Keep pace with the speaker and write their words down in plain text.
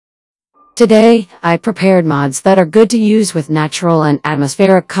Today, I prepared mods that are good to use with Natural and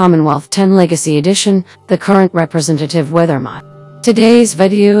Atmospheric Commonwealth 10 Legacy Edition, the current representative weather mod. Today's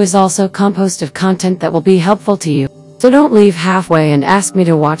video is also composed of content that will be helpful to you, so don't leave halfway and ask me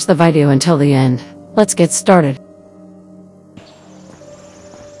to watch the video until the end. Let's get started.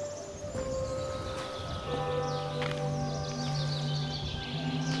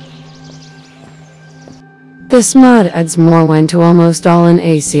 This mod adds more wind to almost all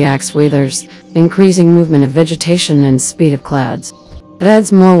NACX weathers, increasing movement of vegetation and speed of clouds. It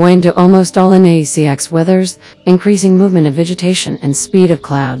adds more wind to almost all NACX weathers, increasing movement of vegetation and speed of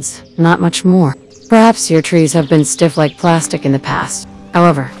clouds, not much more. Perhaps your trees have been stiff like plastic in the past.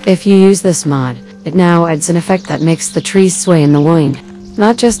 However, if you use this mod, it now adds an effect that makes the trees sway in the wind.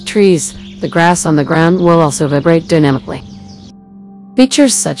 Not just trees, the grass on the ground will also vibrate dynamically.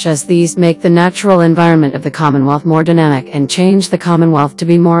 Features such as these make the natural environment of the Commonwealth more dynamic and change the Commonwealth to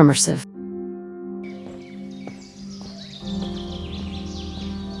be more immersive.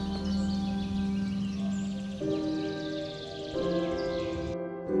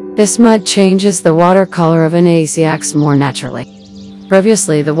 This mod changes the watercolor of NACX more naturally.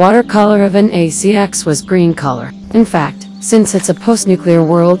 Previously, the watercolor of NACX was green color. In fact, since it's a post-nuclear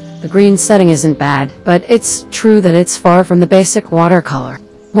world, the green setting isn't bad, but it's true that it's far from the basic watercolor.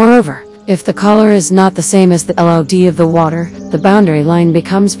 Moreover, if the color is not the same as the LOD of the water, the boundary line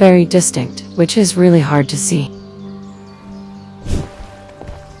becomes very distinct, which is really hard to see.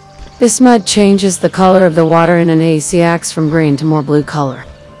 This mod changes the color of the water in NACX from green to more blue color.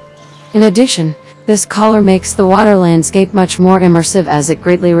 In addition, this color makes the water landscape much more immersive as it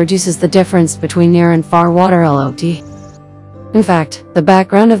greatly reduces the difference between near and far water LOD. In fact, the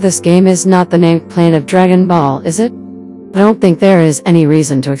background of this game is not the named planet of Dragon Ball, is it? I don't think there is any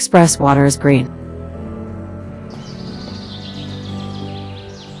reason to express water as green.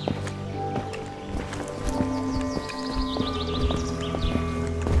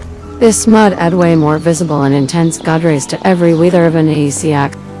 This mod adds way more visible and intense Godrays to every weather of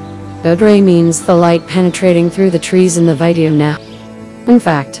NACX. Godray means the light penetrating through the trees in the video now. In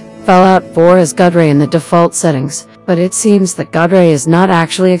fact, Fallout 4 has Godray in the default settings, but it seems that Godray is not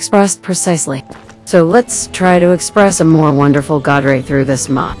actually expressed precisely. So let's try to express a more wonderful Godray through this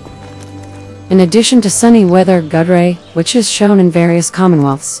mod. In addition to sunny weather, Godray, which is shown in various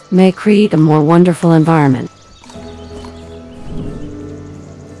commonwealths, may create a more wonderful environment.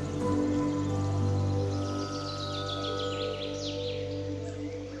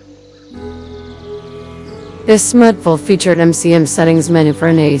 This mod will feature MCM Settings Menu for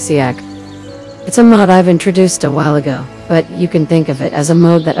NACX. It's a mod I've introduced a while ago, but you can think of it as a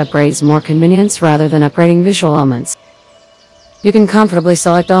mode that upgrades more convenience rather than upgrading visual elements. You can comfortably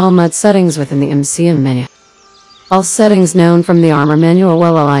select all mod settings within the MCM menu. All settings known from the Armor menu are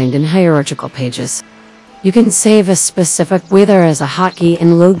well aligned in hierarchical pages. You can save a specific weather as a hotkey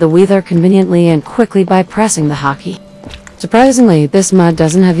and load the weather conveniently and quickly by pressing the hotkey. Surprisingly, this mod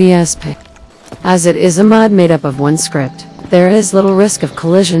doesn't have ESP. As it is a mod made up of one script, there is little risk of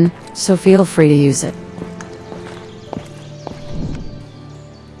collision, so feel free to use it.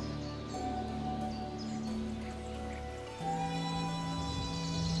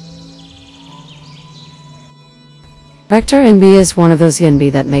 Vector NB is one of those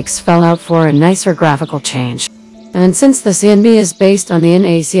NB that makes Fallout 4 a nicer graphical change. And since this NB is based on the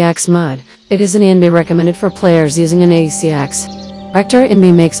NACX mod, it is an NB recommended for players using NACX. Vector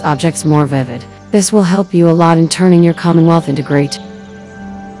NB makes objects more vivid. This will help you a lot in turning your Commonwealth into great.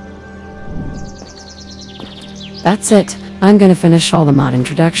 That's it. I'm gonna finish all the mod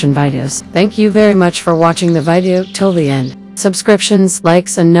introduction videos. Thank you very much for watching the video till the end. Subscriptions,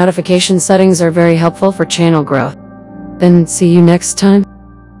 likes, and notification settings are very helpful for channel growth. Then see you next time.